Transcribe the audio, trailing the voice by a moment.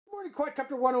Morning,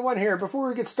 Quadcopter 101 here. Before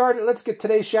we get started, let's get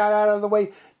today's shout out of the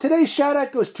way. Today's shout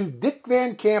out goes to Dick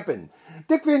Van Campen.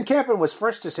 Dick Van Campen was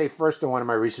first to say first in one of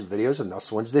my recent videos, and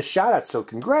thus wins this shout out, so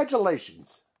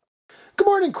congratulations. Good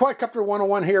morning, Quadcopter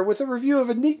 101 here with a review of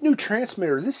a neat new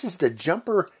transmitter. This is the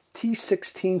Jumper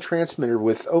T16 transmitter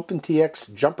with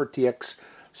OpenTX, JumperTX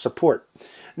support.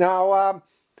 Now,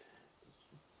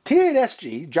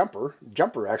 T8SG,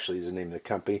 Jumper actually is the name of the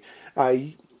company,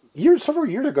 several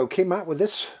years ago came out with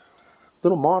this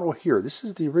little model here. This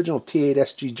is the original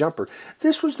T8SG Jumper.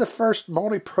 This was the first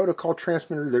multi-protocol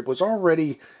transmitter that was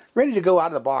already ready to go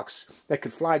out of the box that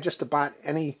could fly just about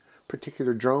any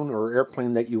particular drone or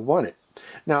airplane that you wanted.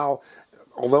 Now,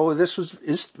 although this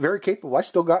is very capable, I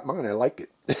still got mine. I like it.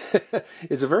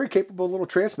 It's a very capable little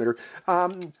transmitter.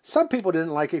 Some people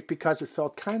didn't like it because it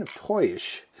felt kind of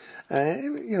toyish.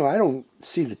 You know, I don't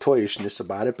see the toyishness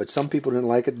about it, but some people didn't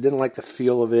like it, didn't like the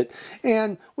feel of it.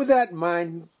 And with that in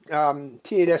mind,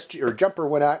 T8SG or Jumper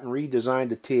went out and redesigned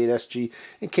the T8SG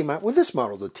and came out with this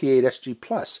model, the T8SG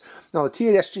Plus. Now, the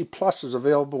T8SG Plus is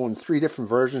available in 3 different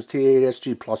versions.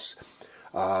 T8SG Plus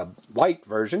light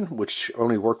version, which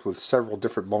only worked with several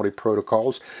different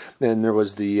multi-protocols. Then there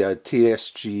was the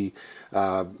T8SG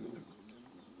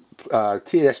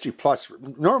Plus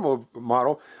normal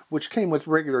model, which came with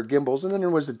regular gimbals, and then there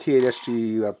was the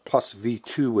T8SG Plus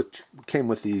V2, which came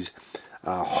with these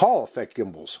Hall effect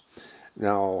gimbals.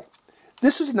 Now,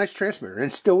 this was a nice transmitter, and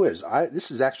it still is.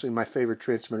 This is actually my favorite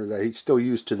transmitter that I still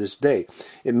use to this day.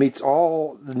 It meets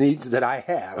all the needs that I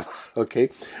have, okay?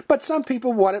 But some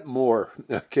people want it more,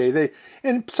 okay?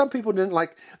 And some people didn't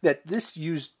like that this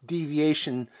used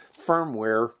deviation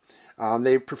firmware.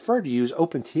 They prefer to use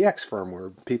OpenTX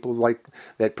firmware. People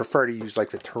that prefer to use like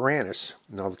the Tyrannus.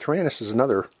 Now, the Tyrannus is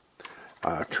another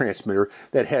transmitter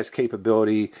that has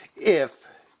capability if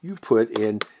you put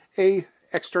in a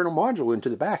external module into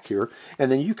the back here,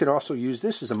 and then you can also use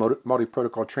this as a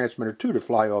multi-protocol transmitter too to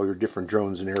fly all your different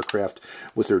drones and aircraft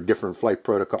with their different flight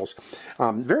protocols.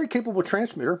 Very capable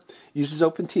transmitter, uses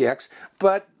OpenTX,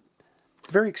 but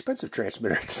very expensive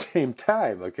transmitter at the same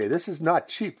time. Okay, this is not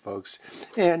cheap, folks.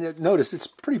 And notice it's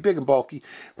pretty big and bulky.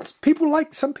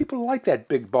 Some people like that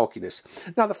big bulkiness.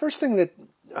 Now, the first thing that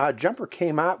Jumper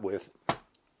came out with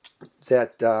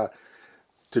that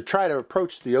to try to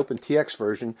approach the OpenTX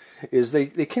version is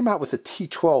they came out with a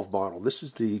T12 model. This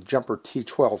is the Jumper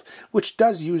T12, which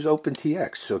does use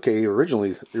OpenTX. Okay,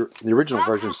 originally the original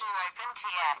versions.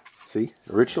 See,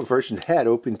 the original version had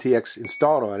OpenTX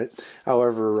installed on it.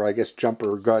 However, I guess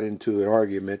Jumper got into an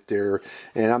argument there,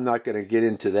 and I'm not going to get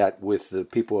into that with the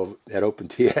people at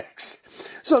OpenTX.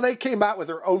 So they came out with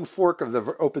their own fork of the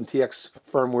OpenTX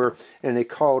firmware, and they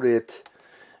called it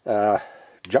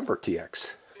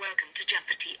JumperTX. Welcome to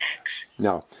JumperTX.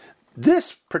 Now,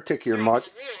 this particular model...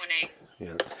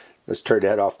 Yeah, let's turn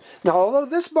that off. Now, although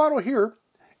this model here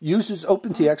uses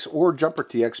OpenTX or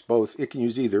JumperTX, both. It can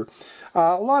use either.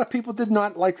 A lot of people did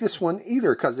not like this one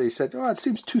either because they said, oh, it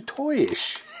seems too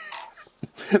toyish.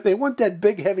 They want that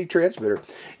big, heavy transmitter.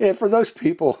 And for those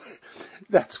people,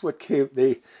 that's what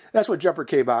Jumper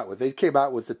came out with. They came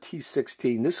out with the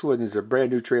T16. This one is a brand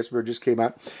new transmitter, just came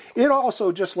out. It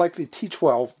also, just like the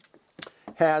T12,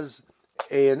 has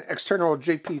an external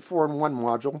JP4-in-1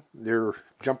 module, their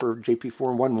Jumper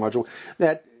JP4-in-1 module,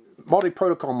 that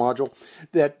multi-protocol module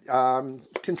that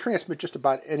can transmit just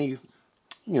about any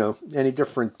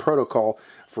different protocol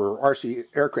for RC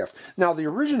aircraft. Now, the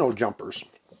original Jumpers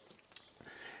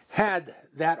had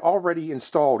that already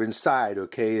installed inside.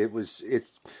 Okay,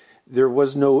 there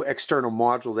was no external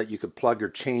module that you could plug or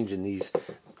change in these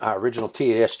original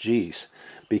T8SGs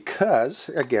because,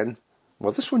 again,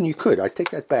 well, this one you could. I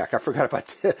take that back. I forgot about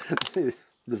the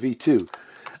V2.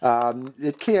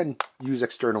 It can use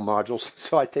external modules,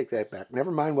 so I take that back. Never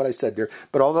mind what I said there.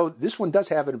 But although this one does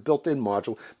have a built-in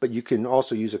module, but you can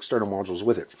also use external modules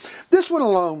with it. This one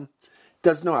alone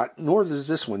does not, nor does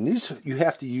this one. These, you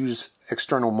have to use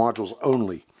external modules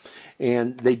only.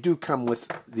 And they do come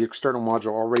with the external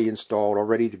module already installed, all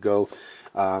ready to go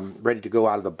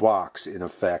out of the box, in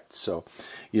effect. So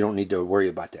you don't need to worry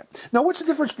about that. Now, what's the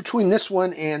difference between this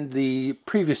one and the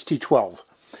previous T12?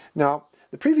 Now,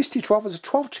 the previous T12 was a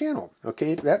 12-channel.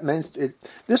 Okay, that means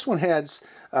this one has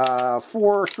 4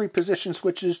 3-position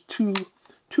switches, 2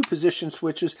 2-position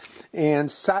switches, and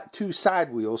 2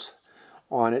 side wheels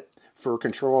on it for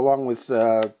control, along with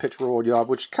pitch, roll, yaw,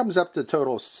 which comes up to a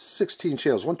total of 16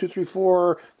 channels. 1, 2, 3,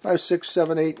 4, 5, 6,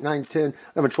 7, 8, 9, 10,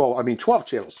 11, 12. I mean 12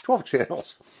 channels. 12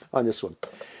 channels on this one.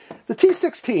 The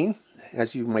T16,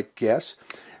 as you might guess,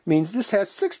 means this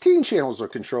has 16 channels of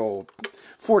control.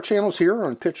 4 channels here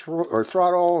on pitch or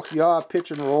throttle, yaw, pitch,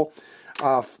 and roll.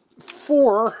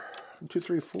 4 2,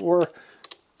 3, 4,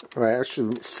 well,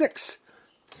 actually 6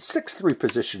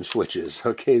 3-position switches.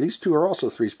 Okay, these two are also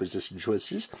 3-position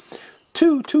switches.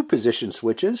 2 2-position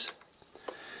switches.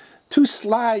 2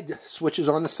 slide switches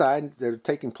on the side that are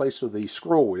taking place of the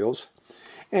scroll wheels.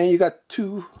 And you got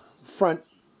 2 front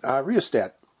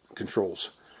rheostat controls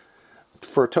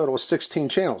for a total of 16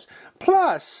 channels.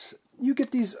 Plus, you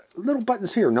get these little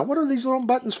buttons here. Now, what are these little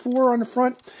buttons for on the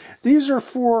front? These are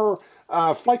for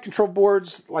flight control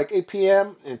boards like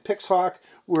APM and Pixhawk,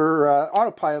 where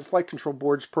autopilot flight control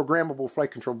boards, programmable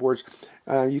flight control boards,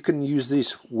 you can use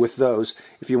these with those.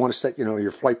 If you want to set,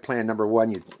 your flight plan number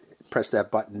 1, you press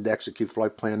that button to execute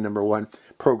flight plan number 1,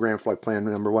 program flight plan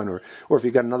number 1, or if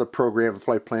you've got another program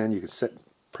flight plan, you can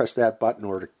press that button,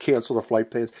 or to cancel the flight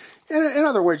plans. In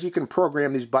other words, you can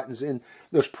program these buttons in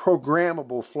those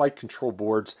programmable flight control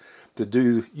boards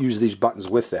to use these buttons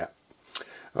with that.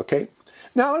 Okay,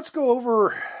 now let's go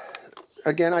over,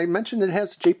 again, I mentioned it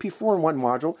has a JP4-in-1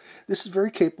 module. This is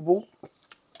very capable.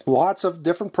 Lots of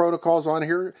different protocols on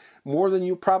here, more than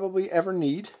you probably ever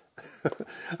need.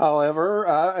 However,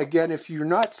 again, if you're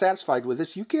not satisfied with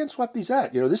this, you can swap these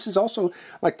out. This is also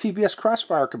like TBS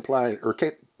Crossfire compliant or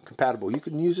compatible. You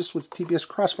can use this with TBS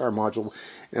Crossfire module,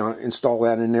 install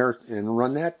that in there and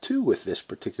run that too with this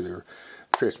particular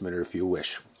transmitter if you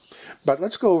wish. But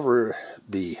let's go over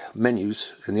the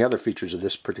menus and the other features of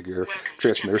this particular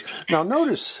transmitter. Now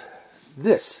notice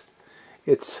this.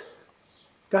 It's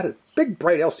got a big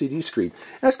bright LCD screen.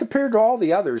 As compared to all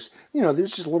the others,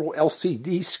 there's just little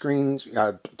LCD screens,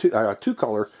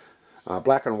 two-color,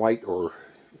 black and white, or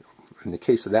in the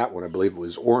case of that one, I believe it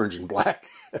was orange and black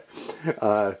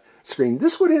screen.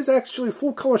 This one is actually a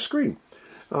full-color screen.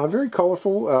 Very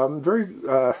colorful, very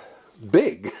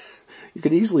big. You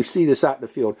can easily see this out in the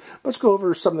field. Let's go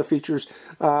over some of the features.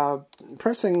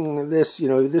 Pressing this,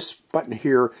 this button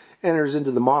here enters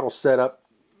into the model setup.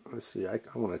 Let's see, I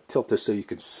want to tilt this so you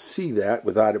can see that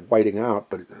without it whiting out,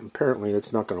 but apparently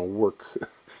it's not going to work.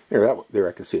 There,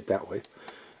 I can see it that way.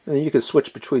 And then you can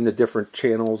switch between the different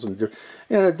channels let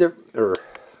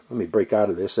me break out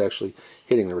of this, actually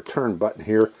hitting the return button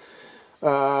here.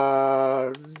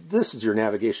 This is your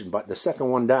navigation button, the second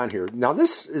one down here. Now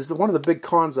this is one of the big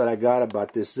cons that I got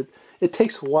about this. It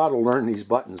takes a while to learn these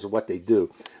buttons and what they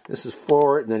do. This is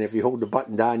forward, and then if you hold the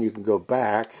button down, you can go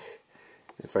back.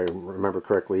 If I remember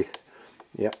correctly.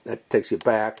 Yep, that takes you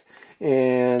back.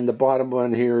 And the bottom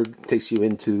one here takes you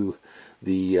into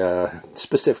the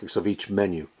specifics of each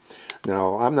menu.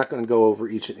 Now, I'm not going to go over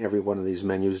each and every one of these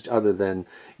menus, other than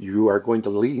you are going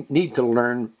to need to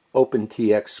learn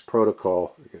OpenTX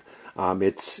protocol.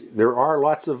 There are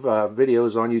lots of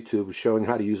videos on YouTube showing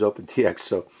how to use OpenTX,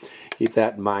 so keep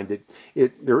that in mind.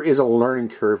 There is a learning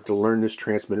curve to learn this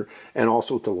transmitter and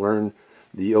also to learn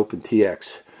the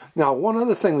OpenTX. Now, one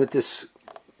other thing that this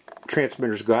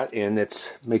transmitter's got, and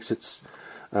that makes it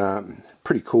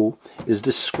pretty cool, is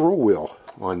this scroll wheel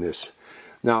on this.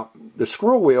 Now, the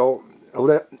scroll wheel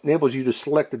enables you to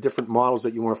select the different models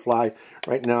that you want to fly.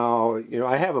 Right now,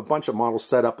 I have a bunch of models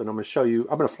set up, and I'm going to show you.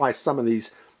 I'm going to fly some of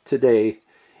these today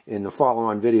in the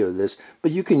follow-on video of this,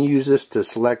 but you can use this to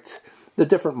select the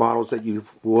different models that you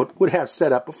would have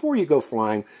set up before you go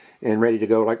flying and ready to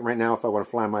go. Like right now, if I want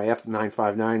to fly my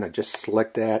F959, I just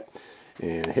select that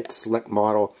and hit select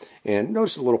model. And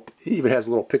notice it even has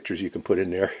little pictures you can put in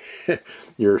there.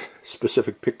 Your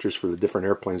specific pictures for the different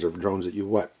airplanes or drones that you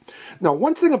want. Now,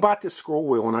 one thing about this scroll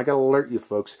wheel, and I got to alert you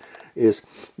folks, is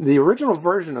the original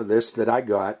version of this that I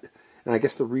got, and I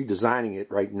guess they're redesigning it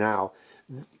right now,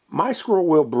 my scroll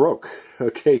wheel broke.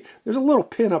 Okay, there's a little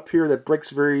pin up here that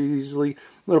breaks very easily,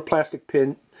 little plastic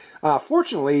pin.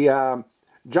 Fortunately,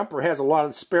 Jumper has a lot of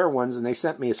the spare ones, and they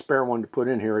sent me a spare one to put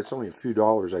in here. It's only a few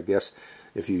dollars, I guess,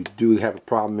 if you do have a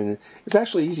problem in it. It's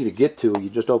actually easy to get to. You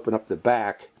just open up the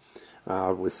back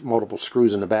with multiple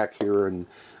screws in the back here, and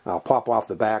pop off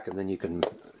the back, and then you can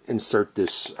insert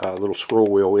this little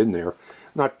scroll wheel in there.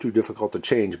 Not too difficult to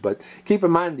change, but keep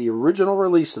in mind the original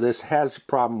release of this has a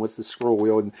problem with the scroll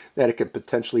wheel and that it can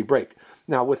potentially break.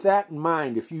 Now, with that in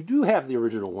mind, if you do have the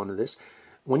original one of this,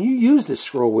 when you use this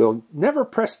scroll wheel, never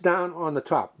press down on the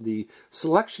top. The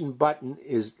selection button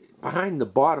is behind the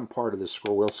bottom part of the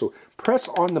scroll wheel, so press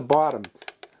on the bottom.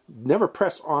 Never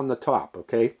press on the top,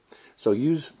 okay? So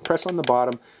press on the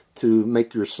bottom to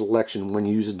make your selection when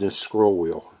using this scroll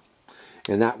wheel.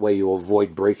 And that way you'll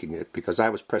avoid breaking it, because I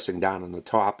was pressing down on the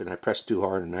top and I pressed too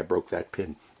hard and I broke that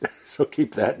pin. So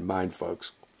keep that in mind,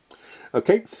 folks.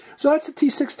 Okay, so that's the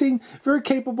T16, very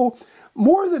capable.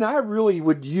 More than I really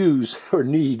would use or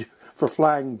need for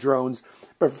flying drones.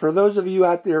 But for those of you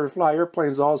out there who fly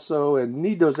airplanes also and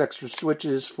need those extra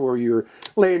switches for your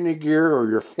landing gear or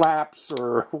your flaps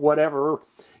or whatever,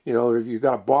 you know, if you've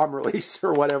got a bomb release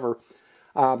or whatever,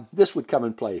 this would come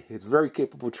in play. It's a very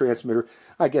capable transmitter.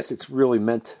 I guess it's really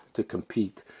meant to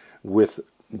compete with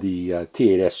the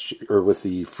T8S or with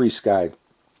the FrSKY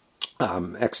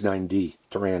X9D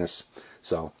Tyrannus.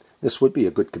 So this would be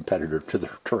a good competitor to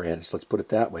the Tyrannus. Let's put it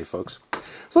that way, folks.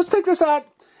 So let's take this out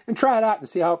and try it out and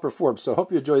see how it performs. So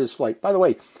hope you enjoy this flight. By the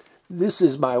way, this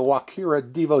is my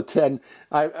Wakira Devo 10.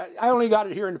 I only got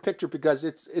it here in the picture because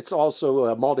it's also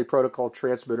a multi-protocol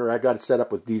transmitter. I got it set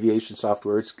up with deviation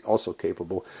software. It's also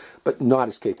capable, but not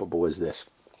as capable as this.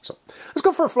 So let's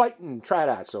go for a flight and try it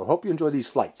out. So hope you enjoy these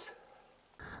flights.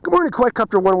 Good morning,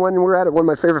 Quadcopter 101. We're at one of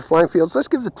my favorite flying fields. Let's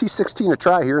give the T16 a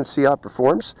try here and see how it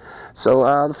performs.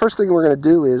 So the first thing we're going to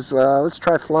do is let's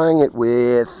try flying it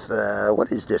with,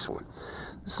 what is this one?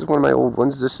 This is one of my old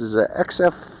ones. This is a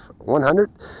XF100.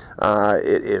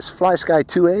 It is FrSKY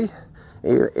 2A,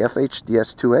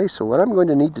 FHDS 2A. So what I'm going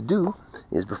to need to do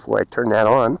is, before I turn that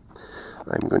on,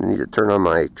 I'm going to need to turn on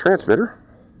my transmitter.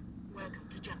 Welcome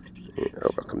to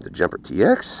JumperTX. Welcome to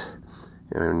JumperTX.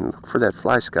 And look for that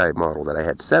FrSKY model that I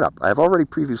had set up. I've already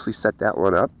previously set that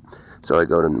one up. So I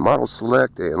go to Model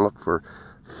Select and look for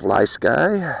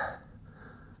FrSKY.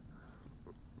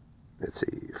 Let's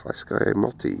see, FrSKY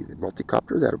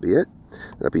multicopter, that'll be it.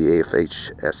 That'll be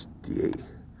AFHSDA.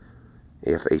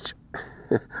 AFH,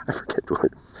 I forget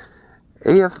what.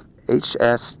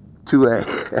 AFHS2A.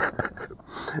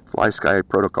 FrSKY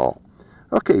protocol.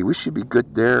 Okay, we should be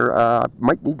good there.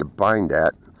 Might need to bind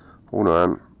that. Hold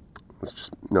on. Let's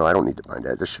just, no, I don't need to bind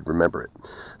that. This should remember it.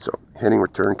 So, heading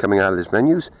return coming out of this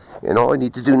menus. And all I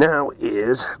need to do now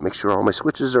is make sure all my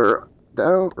switches are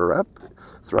down or up.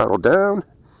 Throttle down.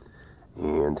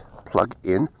 And plug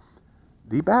in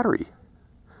the battery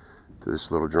to this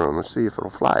little drone. Let's see if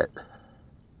it'll fly it.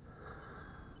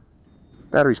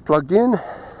 Battery's plugged in.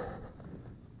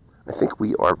 I think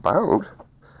we are bound.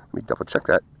 Let me double check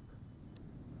that.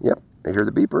 Yep, I hear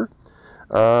the beeper.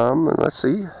 Let's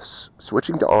see,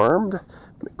 switching to armed,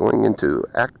 going into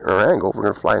angle. We're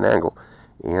going to fly an angle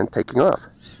and taking off.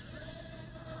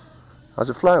 How's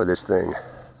it fly with this thing?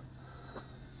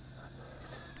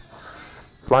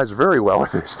 Flies very well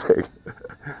with this thing.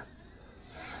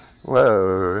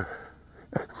 Whoa.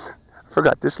 I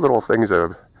forgot this little thing's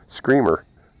a screamer.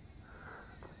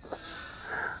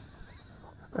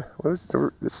 What is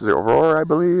this is Aurora, I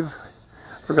believe.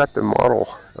 I forgot the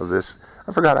model of this.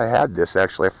 I forgot I had this,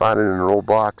 actually. I found it in an old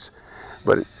box.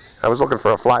 But I was looking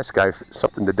for a FrSKY,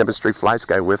 something to demonstrate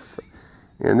FrSKY with.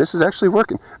 And this is actually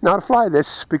working. Now to fly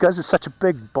this, because it's such a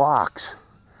big box,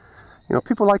 you know,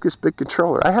 people like this big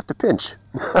controller. I have to pinch.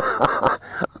 I'm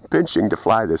pinching to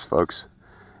fly this, folks.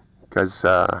 Because,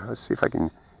 let's see if I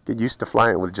can get used to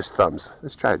flying it with just thumbs.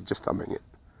 Let's try just thumbing it.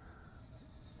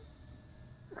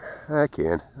 I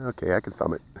can. Okay, I can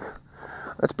thumb it.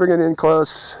 Let's bring it in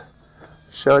close.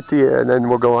 Show it to you, and then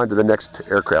we'll go on to the next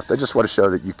aircraft. I just want to show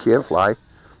that you can fly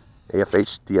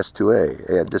AFHDS2A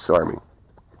and disarming.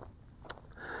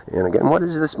 And again, what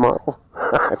is this model?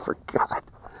 I forgot.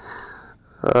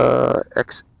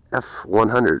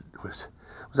 XF100 was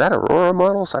that Aurora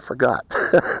models? I forgot.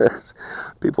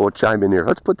 People will chime in here.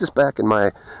 Let's put this back in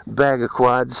my bag of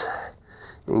quads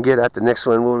and get at the next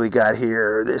one. What do we got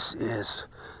here? This is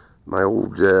my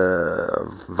old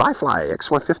Vifly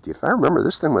X150. If I remember,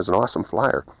 this thing was an awesome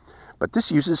flyer. But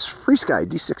this uses FrSKY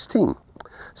D16.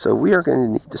 So we are going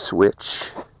to need to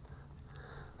switch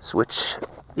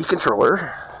the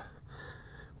controller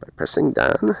by pressing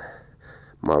down,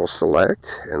 Model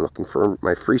Select, and looking for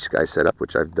my FrSKY setup,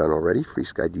 which I've done already,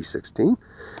 FrSKY D16,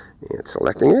 and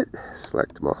selecting it,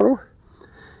 select model,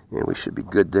 and we should be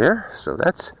good there. So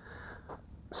that's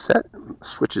set,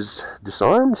 switches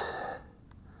disarmed,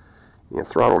 and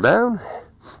throttle down,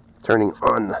 turning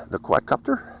on the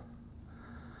quadcopter,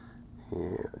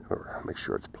 and make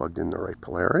sure it's plugged in the right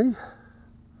polarity.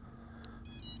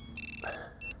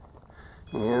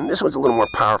 And this one's a little more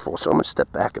powerful, so I'm going to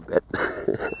step back a bit.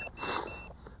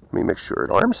 Let me make sure it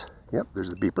arms. Yep, there's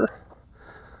the beeper.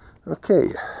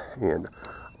 Okay, and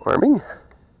arming,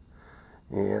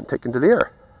 and taken to the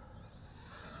air.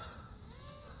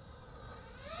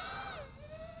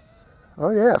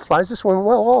 Oh yeah, it flies this one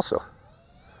well also.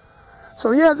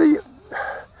 So yeah, the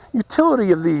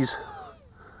utility of these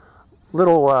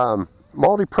little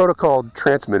multi-protocol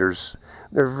transmitters,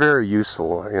 they're very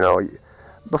useful. You know,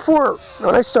 before,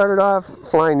 when I started off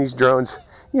flying these drones,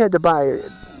 you had to buy a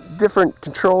different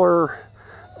controller,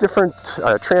 different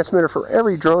transmitter for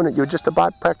every drone that you just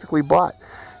about practically bought.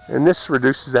 And this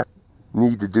reduces that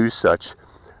need to do such.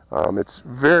 It's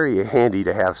very handy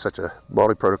to have such a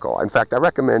multi-protocol. In fact, I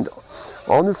recommend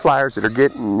all new flyers that are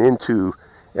getting into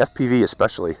FPV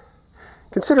especially,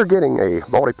 consider getting a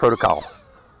multi-protocol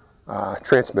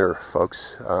transmitter,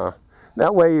 folks.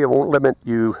 That way it won't limit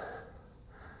you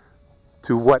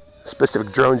to what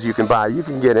specific drones you can buy. You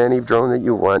can get any drone that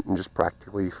you want and just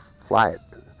practically fly it.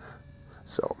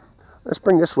 So let's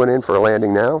bring this one in for a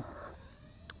landing now.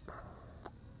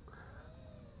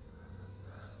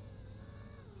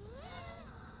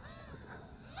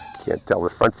 Can't tell the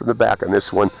front from the back on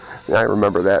this one. I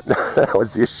remember that. That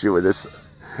was the issue with this.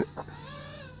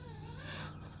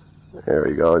 There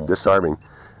we go, disarming.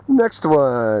 Next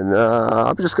one,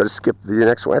 I'm just going to skip the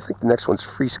next one. I think the next one's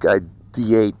FrSKY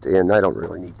D8, and I don't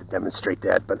really need to demonstrate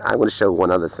that, but I want to show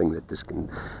one other thing that this can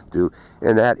do,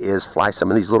 and that is fly some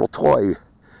of these little toy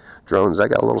drones. I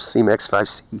got a little CMAX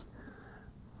 5C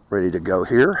ready to go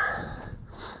here,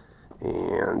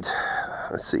 and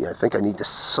let's see, I think I need to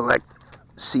select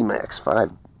CMAX 5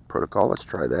 protocol. Let's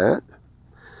try that,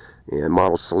 and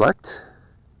model select,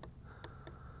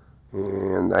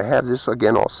 and I have this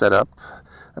again all set up.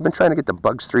 I've been trying to get the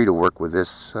Bugs 3 to work with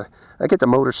this. I get the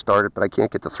motor started, but I can't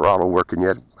get the throttle working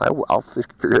yet. I'll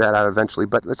figure that out eventually,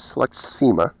 but let's select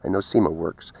SEMA. I know SEMA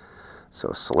works.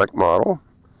 So select model,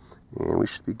 and we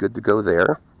should be good to go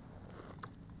there.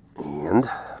 And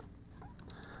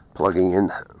plugging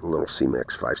in a little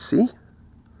CMAX 5C,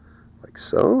 like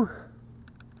so.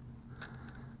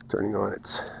 Turning on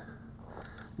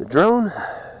the drone,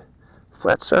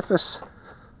 flat surface,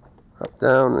 up,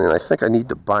 down, and I think I need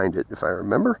to bind it if I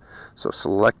remember. So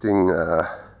selecting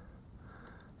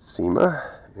SEMA,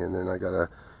 and then I gotta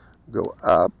go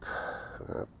up,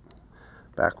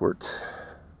 backwards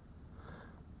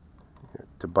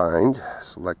to bind.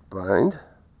 Select bind.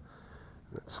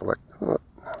 Select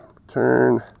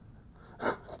turn.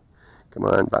 Come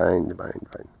on, bind.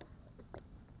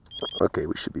 Okay,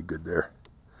 we should be good there.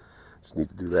 Just need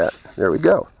to do that. There we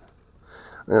go.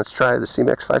 And let's try the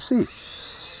CMAX 5C.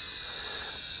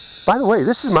 By the way,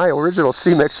 this is my original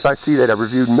CMAX 5C that I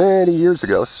reviewed many years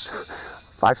ago,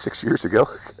 5-6 years ago.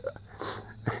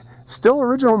 Still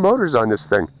original motors on this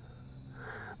thing,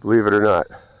 believe it or not.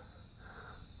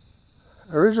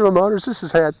 Original motors. This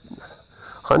has had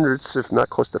hundreds, if not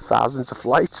close to thousands of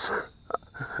flights.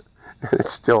 And it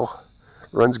still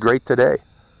runs great today.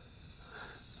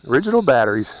 Original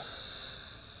batteries.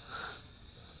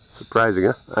 Surprising,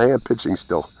 huh? I am pitching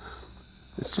still.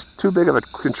 It's just too big of a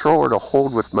controller to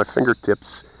hold with my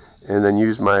fingertips and then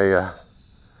use my,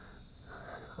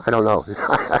 I don't know.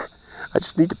 I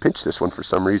just need to pinch this one for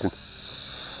some reason.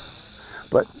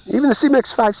 But even the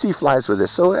CMAX 5C flies with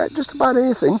this, so just about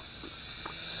anything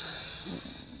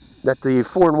that the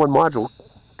 4-in-1 module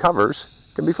covers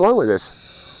can be flown with this.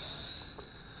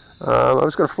 I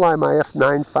was going to fly my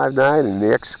F959 and the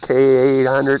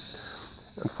XK800.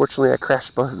 Unfortunately, I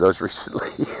crashed both of those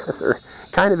recently. They're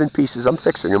kind of in pieces. I'm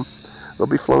fixing them. They'll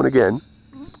be flown again.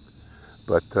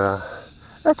 But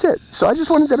that's it. So I just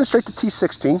want to demonstrate the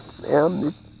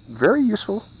T16. Very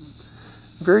useful,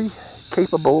 very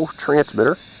capable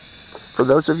transmitter. For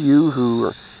those of you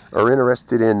who are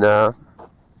interested in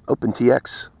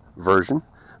OpenTX version,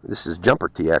 this is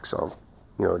JumperTX,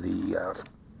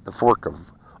 the fork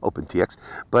of OpenTX,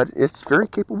 but it's very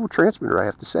capable transmitter, I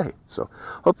have to say. So,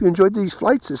 hope you enjoyed these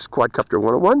flights. This is Quadcopter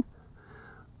 101.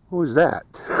 What was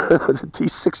that? The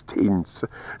T16s.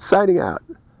 Signing out.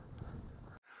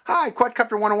 Hi,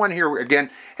 Quadcopter 101 here again.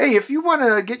 Hey, if you want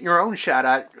to get your own shout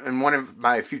out in one of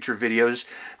my future videos,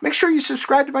 make sure you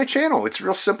subscribe to my channel. It's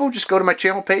real simple. Just go to my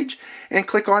channel page and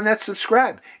click on that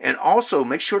subscribe. And also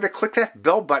make sure to click that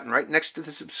bell button right next to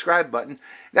the subscribe button.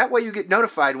 That way you get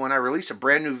notified when I release a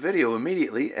brand new video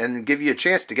immediately and give you a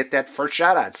chance to get that first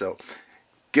shout out. So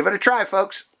give it a try,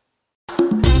 folks.